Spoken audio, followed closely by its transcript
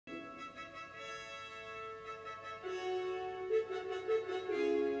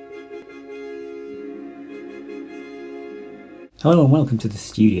Hello and welcome to the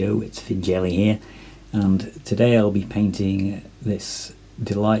studio. It's Finjelly here, and today I'll be painting this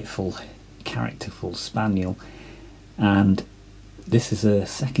delightful, characterful spaniel, and this is a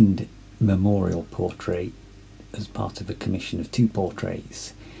second memorial portrait as part of a commission of two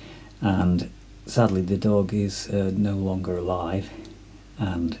portraits. And sadly the dog is no longer alive,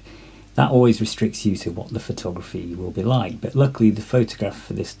 and that always restricts you to what the photography will be like, but luckily the photograph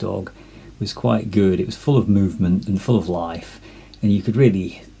for this dog was quite good. It was full of movement and full of life, and you could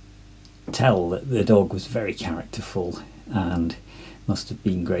really tell that the dog was very characterful and must have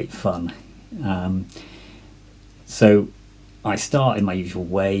been great fun. So I start in my usual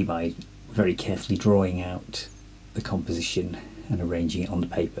way by very carefully drawing out the composition and arranging it on the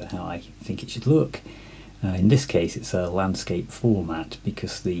paper how I think it should look. In this case it's a landscape format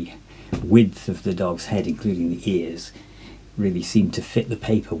because the width of the dog's head, including the ears, really seemed to fit the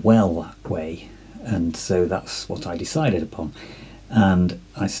paper well that way, and so that's what I decided upon. And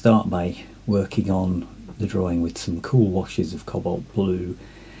I start by working on the drawing with some cool washes of cobalt blue,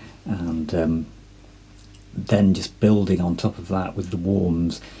 and then just building on top of that with the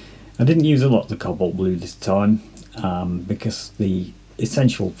warms. I didn't use a lot of the cobalt blue this time because the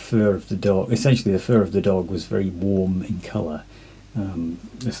essentially the fur of the dog was very warm in colour,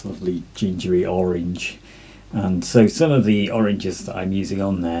 this lovely gingery orange, and so some of the oranges that I'm using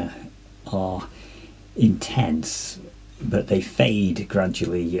on there are intense, but they fade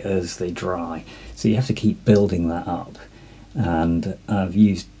gradually as they dry, so you have to keep building that up. And I've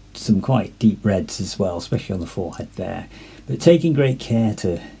used some quite deep reds as well, especially on the forehead there, but taking great care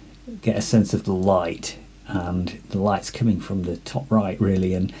to get a sense of the light, and the light's coming from the top right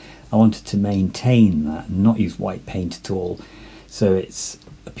really, and I wanted to maintain that and not use white paint at all, so it's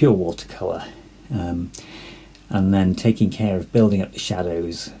a pure watercolour, and then taking care of building up the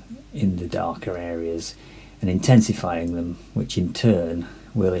shadows in the darker areas and intensifying them, which in turn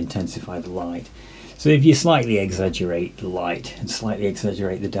will intensify the light. So if you slightly exaggerate the light and slightly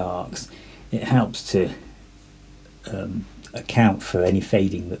exaggerate the darks, it helps to account for any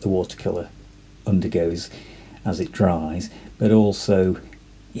fading that the watercolour undergoes as it dries, but also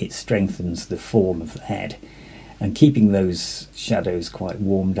it strengthens the form of the head. And keeping those shadows quite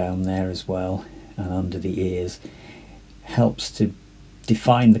warm down there as well and under the ears helps to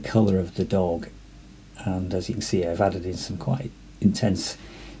define the colour of the dog. And as you can see, I've added in some quite intense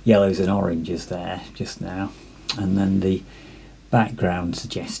yellows and oranges there just now, and then the background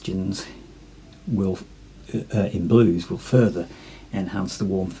suggestions will in blues will further enhance the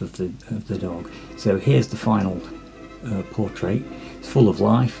warmth of the dog. So here's the final portrait. It's full of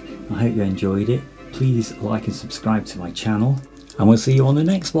life. I hope you enjoyed it. Please like and subscribe to my channel, and we'll see you on the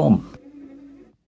next one.